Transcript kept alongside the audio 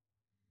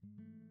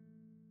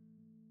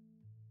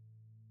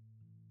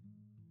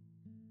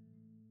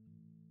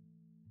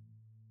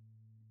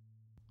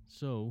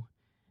So,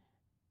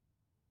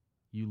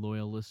 you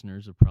loyal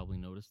listeners have probably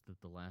noticed that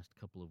the last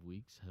couple of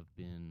weeks have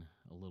been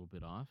a little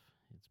bit off.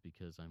 It's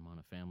because I'm on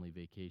a family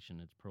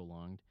vacation. It's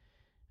prolonged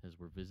as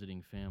we're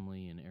visiting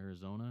family in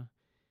Arizona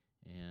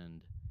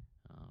and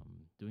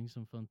doing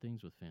some fun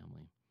things with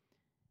family.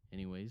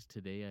 Anyways,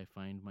 today I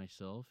find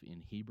myself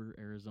in Heber,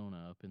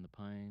 Arizona, up in the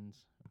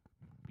pines.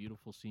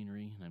 Beautiful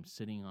scenery, and I'm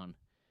sitting on,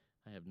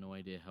 I have no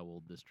idea how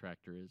old this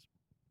tractor is,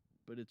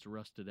 but it's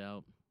rusted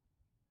out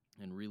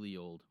and really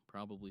old,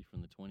 probably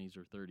from the 20s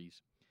or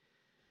 30s.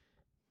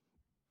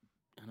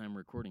 And I'm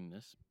recording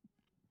this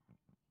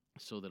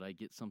so that I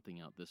get something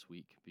out this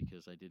week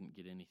because I didn't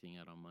get anything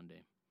out on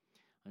Monday.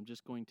 I'm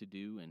just going to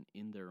do an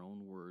in their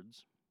own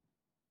words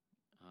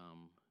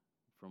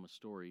from a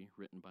story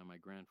written by my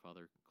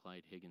grandfather,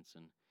 Clyde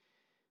Higginson.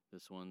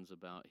 This one's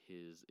about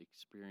his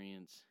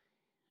experience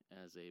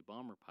as a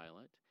bomber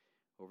pilot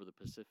over the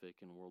Pacific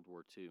in World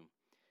War II.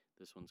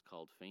 This one's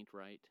called Faint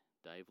Right,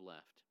 Dive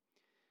Left.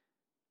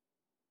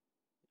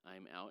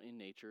 I'm out in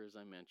nature, as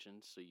I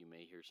mentioned, so you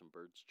may hear some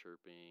birds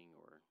chirping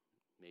or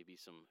maybe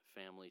some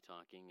family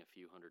talking a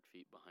few hundred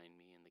feet behind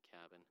me in the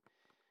cabin.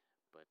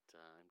 But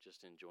I'm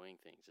just enjoying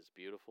things. It's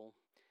beautiful,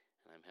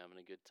 and I'm having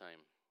a good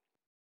time.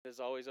 As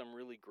always, I'm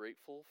really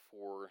grateful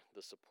for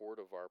the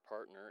support of our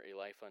partner, A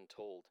Life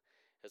Untold.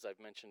 As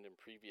I've mentioned in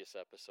previous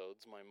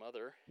episodes, my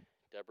mother,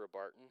 Deborah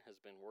Barton, has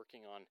been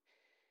working on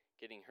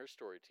getting her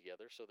story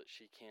together so that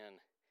she can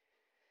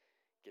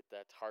get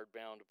that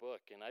hardbound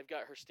book. And I've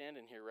got her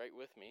standing here right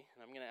with me,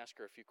 and I'm going to ask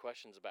her a few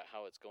questions about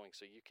how it's going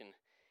so you can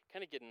kind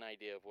of get an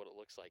idea of what it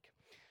looks like.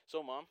 So,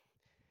 Mom,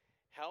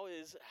 how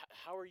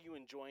are you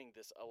enjoying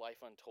this A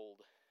Life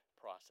Untold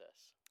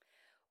process?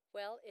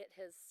 Well, it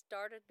has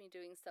started me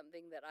doing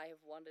something that I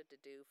have wanted to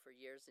do for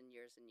years and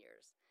years and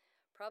years.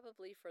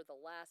 Probably for the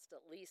last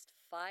at least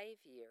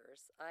 5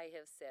 years, I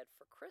have said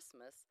for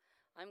Christmas,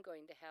 I'm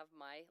going to have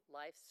my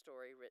life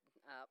story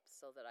written up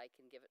so that I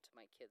can give it to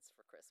my kids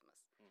for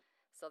Christmas.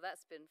 So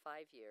that's been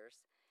 5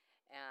 years,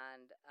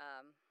 and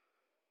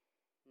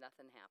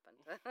nothing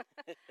happened.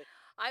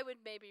 I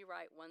would maybe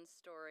write one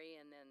story,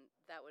 and then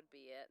that would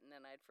be it, and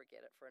then I'd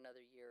forget it for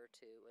another year or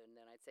two, and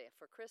then I'd say,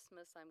 for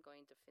Christmas, I'm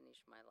going to finish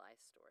my life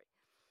story.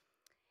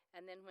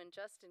 And then when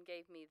Justin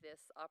gave me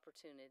this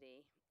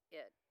opportunity,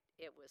 it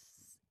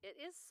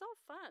is so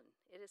fun.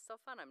 It is so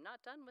fun. I'm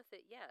not done with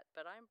it yet,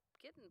 but I'm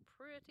getting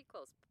pretty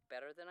close,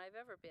 better than I've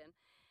ever been.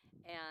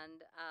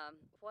 And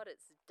what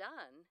it's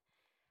done,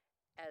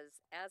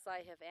 as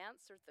I have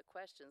answered the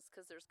questions,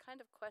 because there's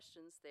kind of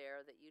questions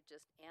there that you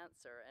just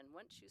answer, and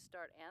once you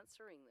start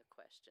answering the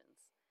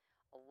questions,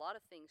 a lot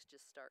of things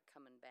just start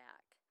coming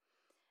back.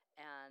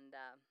 And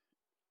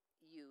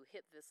you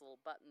hit this little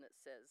button that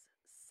says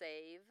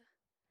save,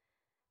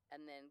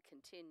 and then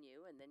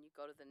continue, and then you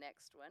go to the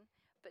next one.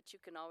 But you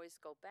can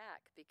always go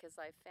back,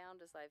 because I've found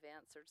as I've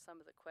answered some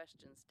of the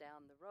questions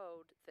down the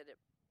road that it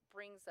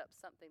brings up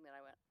something that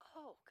I went,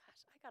 oh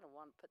gosh, I gotta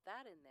want to put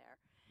that in there.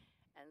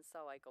 And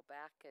so I go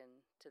back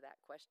to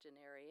that question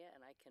area and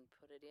I can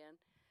put it in.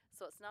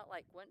 So it's not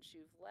like once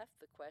you've left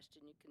the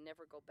question, you can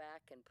never go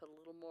back and put a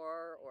little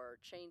more or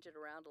change it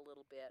around a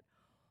little bit.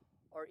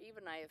 Or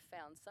even I have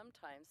found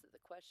sometimes that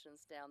the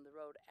questions down the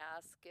road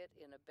ask it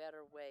in a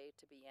better way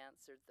to be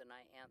answered than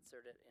I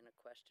answered it in a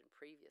question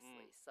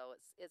previously. So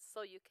it's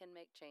so you can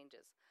make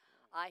changes.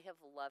 I have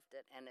loved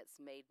it, and it's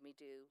made me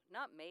do,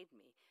 not made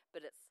me,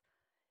 but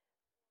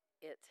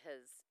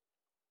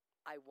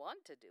I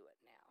want to do it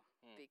now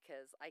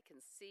because I can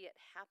see it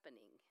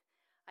happening.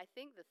 I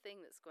think the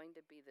thing that's going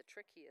to be the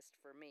trickiest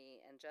for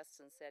me, and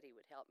Justin said he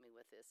would help me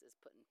with this, is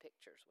putting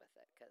pictures with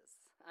it, because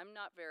I'm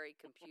not very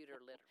computer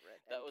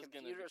literate and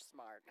computer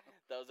smart.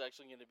 That was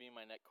actually going to be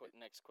my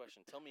next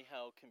question. Tell me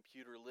how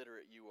computer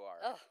literate you are.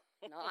 Oh,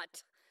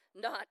 not.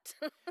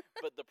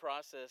 But the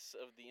process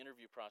of the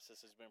interview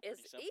process has been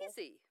pretty simple? It's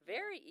easy,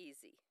 very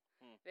easy.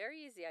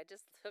 Very easy. I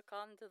just hook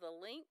onto the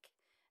link,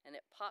 and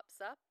it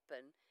pops up,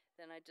 and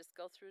then I just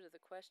go through to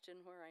the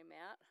question where I'm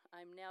at.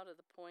 I'm now to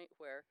the point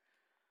where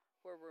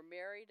we're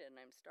married and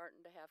I'm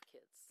starting to have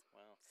kids.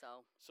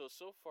 Wow.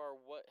 So far,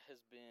 what has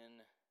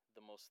been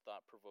the most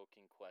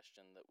thought-provoking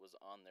question that was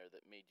on there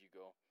that made you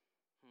go,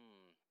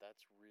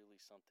 that's really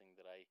something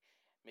that I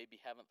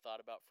maybe haven't thought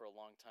about for a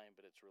long time,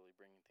 but it's really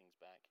bringing things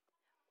back?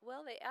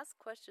 Well, they ask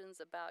questions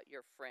about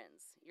your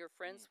friends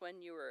when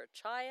you were a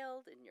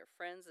child, and your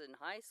friends in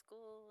high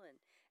school,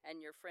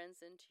 and your friends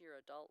into your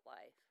adult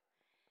life.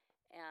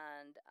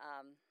 And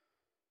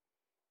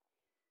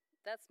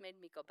that's made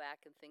me go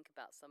back and think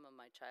about some of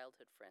my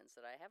childhood friends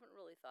that I haven't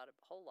really thought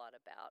a whole lot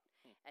about,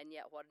 and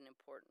yet what an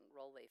important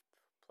role they've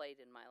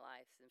played in my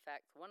life. In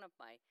fact, one of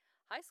my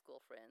high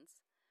school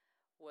friends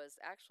was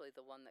actually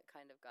the one that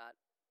kind of got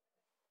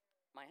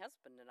my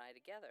husband and I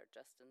together,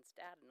 Justin's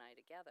dad and I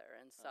together.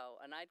 And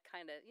so, and I'd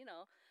kind of,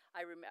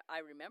 I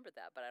remember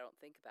that, but I don't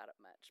think about it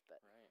much.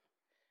 But right.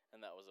 And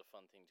that was a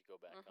fun thing to go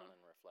back on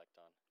and reflect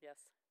on.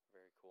 Yes.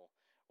 Very cool.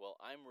 Well,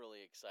 I'm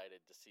really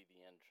excited to see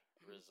the end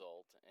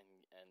result and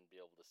be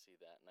able to see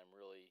that. And I'm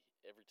really,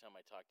 every time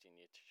I talk to you and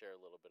you share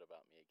a little bit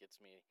about me, it gets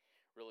me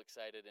real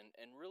excited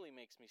and really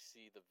makes me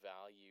see the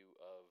value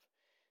of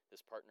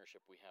this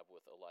partnership we have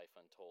with A Life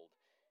Untold.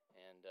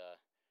 And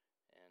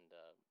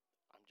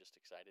I'm just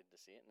excited to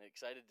see it and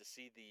excited to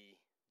see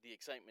the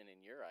excitement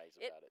in your eyes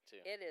about it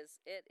too. It is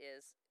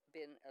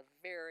been a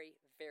very,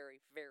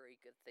 very, very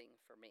good thing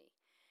for me.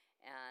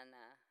 And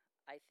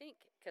I think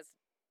because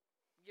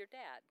your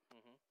dad,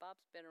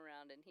 Bob's been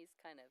around and he's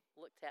kind of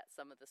looked at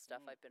some of the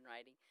stuff I've been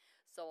writing.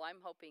 So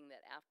I'm hoping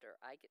that after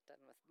I get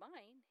done with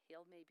mine,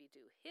 he'll maybe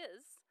do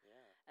his.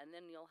 Yeah. And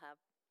then you'll have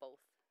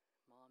both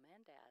Mom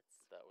and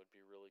Dad's. That would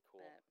be really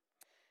cool. Yeah.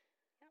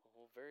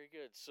 Well, very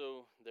good.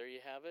 So there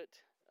you have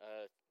it.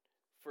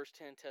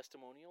 First-hand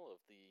testimonial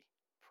of the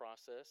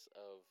process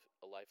of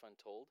A Life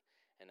Untold.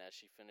 And as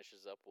she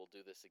finishes up, we'll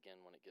do this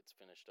again when it gets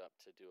finished up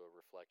to do a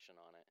reflection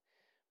on it.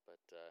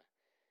 But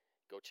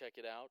go check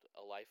it out,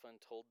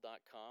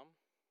 alifeuntold.com.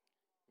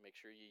 Make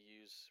sure you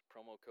use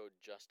promo code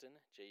Justin,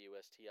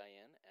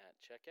 Justin, at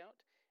checkout,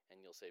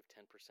 and you'll save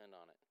 10%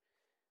 on it.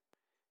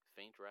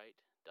 Faint Right,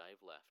 Dive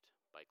Left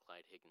by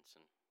Clyde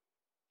Higginson.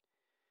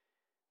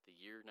 The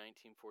year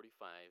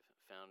 1945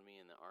 found me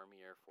in the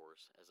Army Air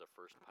Force as a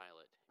first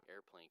pilot,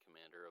 airplane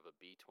commander of a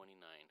B-29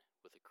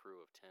 with a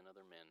crew of 10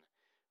 other men,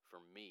 for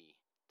me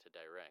to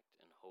direct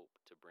and hope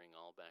to bring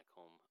all back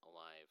home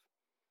alive.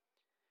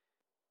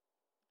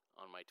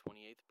 On my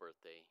 28th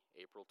birthday,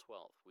 April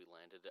 12th, we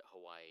landed at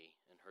Hawaii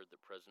and heard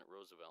that President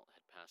Roosevelt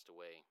had passed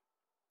away.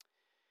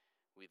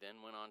 We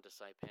then went on to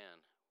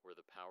Saipan, where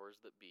the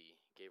powers that be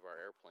gave our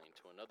airplane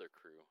to another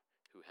crew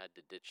who had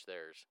to ditch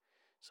theirs,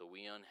 so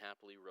we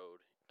unhappily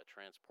rode a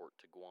transport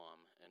to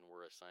Guam and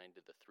were assigned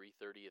to the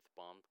 330th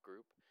Bomb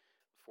Group,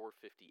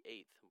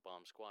 458th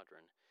Bomb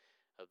Squadron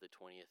of the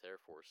 20th Air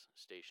Force,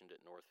 stationed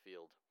at North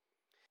Field.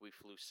 We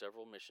flew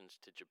several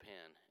missions to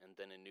Japan, and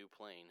then a new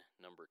plane,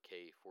 number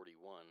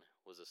K-41,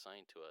 was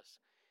assigned to us.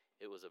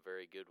 It was a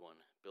very good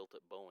one, built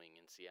at Boeing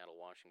in Seattle,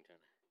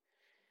 Washington.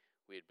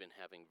 We had been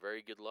having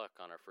very good luck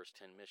on our first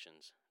 10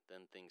 missions,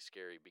 then things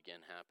scary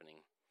began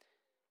happening.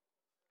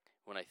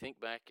 When I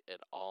think back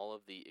at all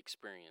of the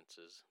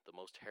experiences, the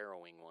most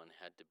harrowing one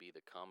had to be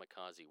the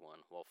kamikaze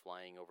one while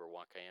flying over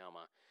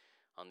Wakayama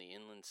on the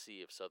inland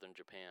sea of southern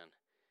Japan.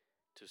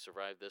 To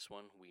survive this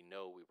one, we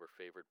know we were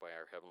favored by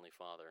our Heavenly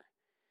Father.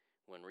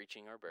 When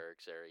reaching our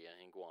barracks area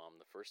in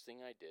Guam, the first thing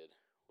I did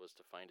was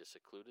to find a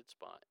secluded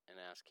spot and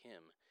ask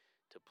Him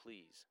to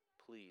please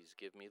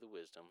give me the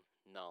wisdom,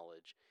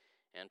 knowledge,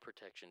 and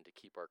protection to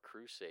keep our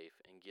crew safe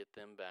and get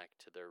them back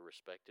to their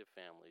respective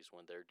families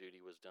when their duty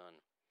was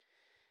done.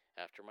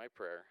 After my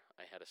prayer,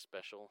 I had a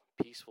special,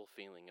 peaceful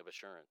feeling of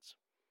assurance.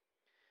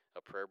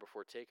 A prayer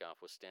before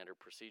takeoff was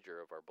standard procedure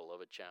of our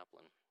beloved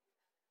chaplain.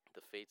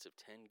 The fates of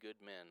 10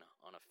 good men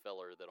on a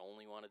feller that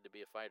only wanted to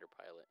be a fighter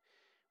pilot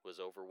was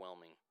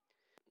overwhelming.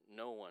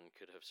 No one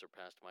could have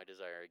surpassed my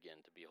desire again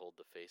to behold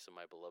the face of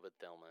my beloved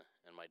Thelma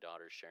and my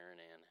daughters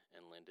Sharon Ann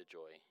and Linda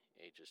Joy,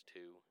 ages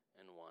 2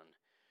 and 1,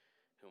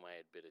 whom I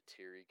had bid a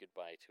teary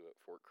goodbye to at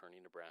Fort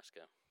Kearny,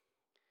 Nebraska.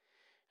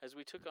 As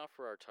we took off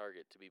for our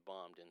target to be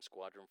bombed in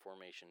squadron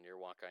formation near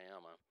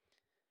Wakayama,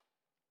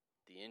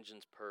 the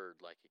engines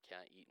purred like a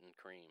cat eating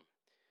cream.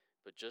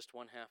 But just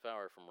 1/2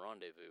 hour from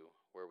rendezvous,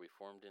 where we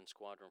formed in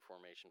squadron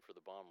formation for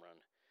the bomb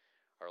run,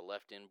 our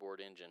left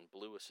inboard engine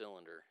blew a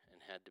cylinder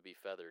and had to be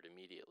feathered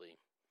immediately.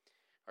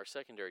 Our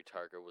secondary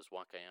target was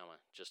Wakayama,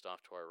 just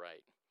off to our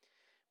right.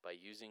 By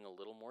using a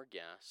little more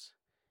gas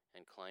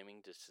and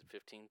climbing to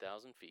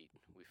 15,000 feet,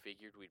 we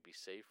figured we'd be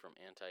safe from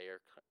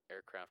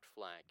anti-aircraft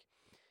flak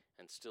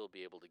and still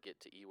be able to get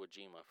to Iwo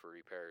Jima for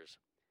repairs.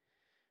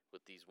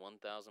 With these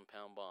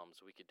 1,000-pound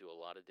bombs, we could do a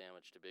lot of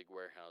damage to big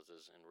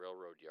warehouses and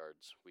railroad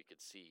yards we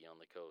could see on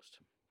the coast.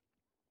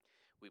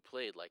 We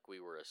played like we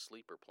were a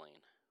sleeper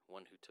plane,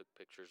 one who took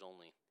pictures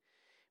only.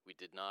 We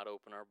did not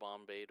open our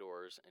bomb bay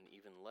doors and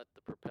even let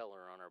the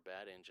propeller on our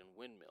bad engine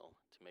windmill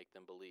to make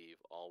them believe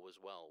all was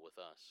well with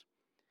us.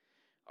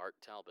 Art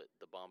Talbot,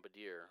 the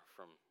bombardier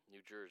from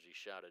New Jersey,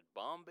 shouted,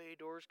 "Bomb bay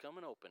doors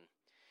coming open."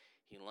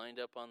 He lined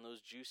up on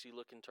those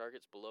juicy-looking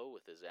targets below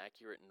with his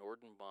accurate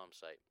Norden bomb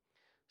sight.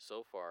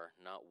 So far,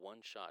 not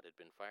one shot had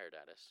been fired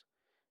at us.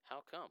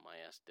 "How come?" I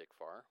asked Dick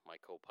Farr, my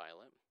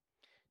co-pilot.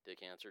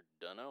 Dick answered,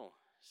 "Dunno.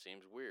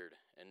 Seems weird,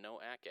 and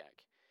no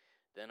ack-ack."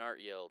 Then Art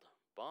yelled,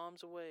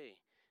 "Bombs away!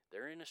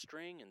 They're in a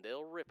string and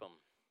they'll rip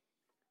 'em."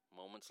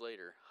 Moments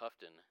later,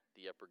 Houghton,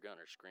 the upper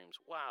gunner, screams,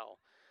 "Wow!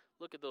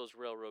 Look at those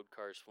railroad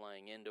cars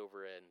flying end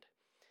over end."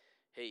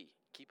 "Hey,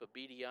 keep a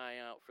beady eye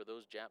out for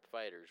those Jap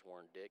fighters,"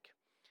 warned Dick.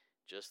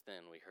 Just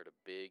then we heard a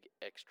big,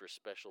 extra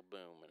special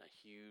boom, and a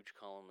huge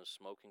column of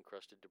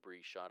smoke-encrusted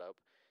debris shot up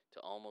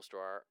to almost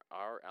our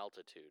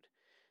altitude,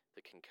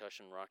 the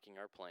concussion rocking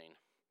our plane.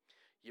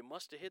 "You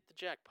must have hit the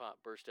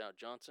jackpot," burst out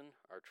Johnson,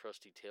 our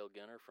trusty tail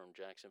gunner from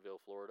Jacksonville,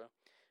 Florida.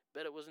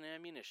 "Bet it was an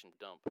ammunition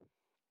dump."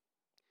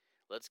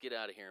 "Let's get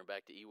out of here and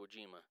back to Iwo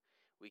Jima.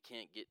 We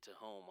can't get to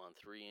home on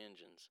 3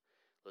 engines.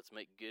 Let's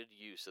make good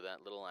use of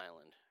that little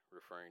island,"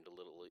 referring to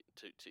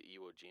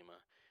Iwo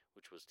Jima,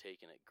 which was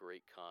taken at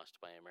great cost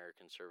by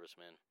American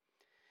servicemen.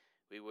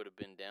 We would have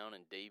been down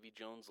in Davy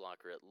Jones'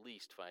 locker at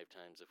least 5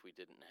 times if we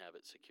didn't have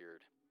it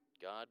secured.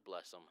 God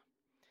bless 'em.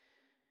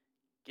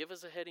 "Give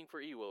us a heading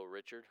for Iwo,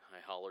 Richard," I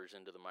hollers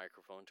into the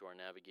microphone to our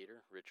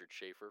navigator, Richard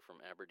Schaefer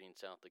from Aberdeen,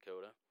 South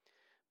Dakota.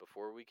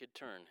 Before we could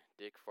turn,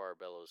 Dick Farr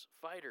bellows,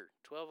 "Fighter,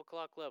 12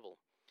 o'clock level."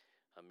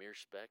 A mere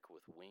speck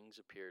with wings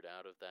appeared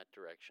out of that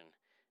direction,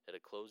 at a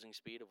closing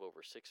speed of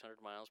over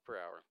 600 miles per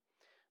hour.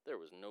 There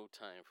was no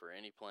time for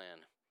any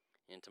plan.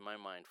 Into my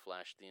mind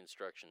flashed the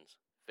instructions: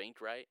 feint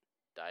right,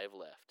 dive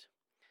left.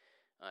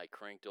 I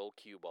cranked old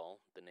cue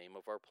ball, the name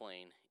of our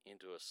plane,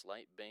 into a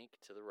slight bank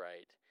to the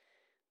right.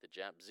 The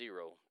Jap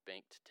Zero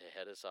banked to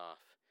head us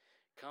off.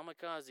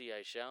 "Kamikaze,"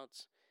 I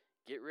shouts.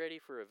 "Get ready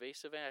for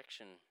evasive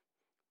action."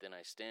 Then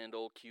I stand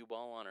old cue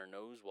ball on her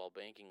nose while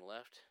banking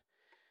left.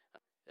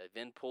 I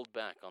then pulled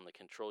back on the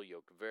control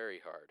yoke very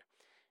hard.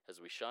 As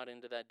we shot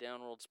into that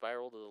downward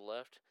spiral to the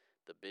left,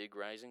 the big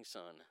rising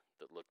sun,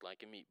 that looked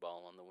like a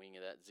meatball on the wing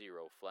of that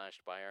Zero,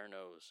 flashed by our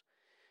nose.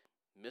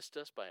 "Missed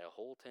us by a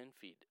whole 10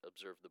 feet,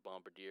 observed the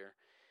bombardier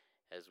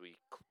as we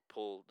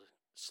pulled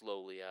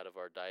slowly out of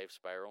our dive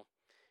spiral.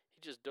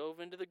 "He just dove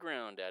into the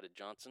ground," added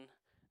Johnson,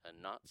 a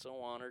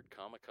not-so-honored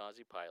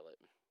kamikaze pilot.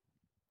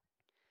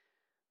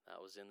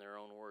 That was in their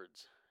own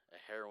words, a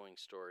harrowing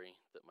story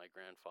that my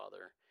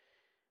grandfather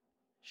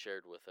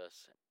shared with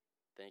us.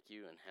 Thank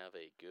you and have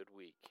a good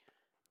week.